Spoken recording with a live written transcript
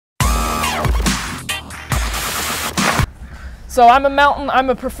So I'm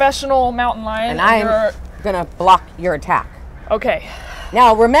a professional mountain lion. And I'm gonna block your attack. Okay.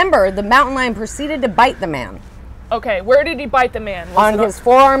 Now remember, the mountain lion proceeded to bite the man. Okay, where did he bite the man? On his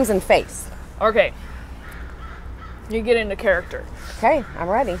forearms and face. Okay. You get into character. Okay, I'm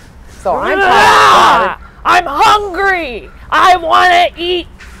ready. So I'm I'm hungry! I wanna eat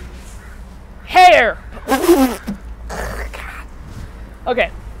hair!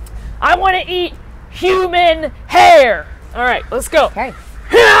 Okay. I wanna eat human hair! Alright, let's go. Okay.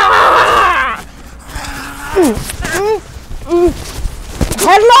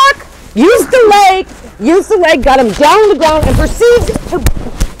 Headlock! Use the leg, got him down on the ground, and proceed to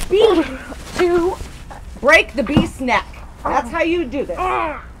break the beast's neck. That's how you do this.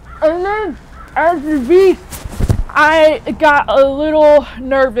 And then, as the beast, I got a little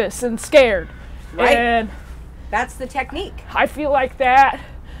nervous and scared. Right. And that's the technique. I feel like that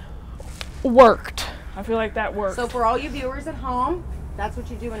worked. So for all you viewers at home, that's what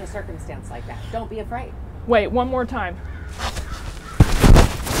you do in a circumstance like that. Don't be afraid. Wait, one more time.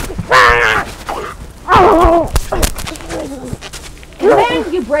 And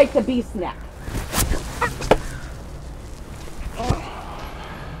then you break the beast's neck.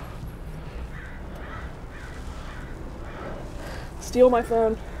 Steal my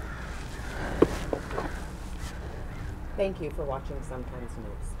phone. Thank you for watching Sometimes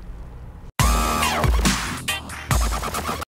News.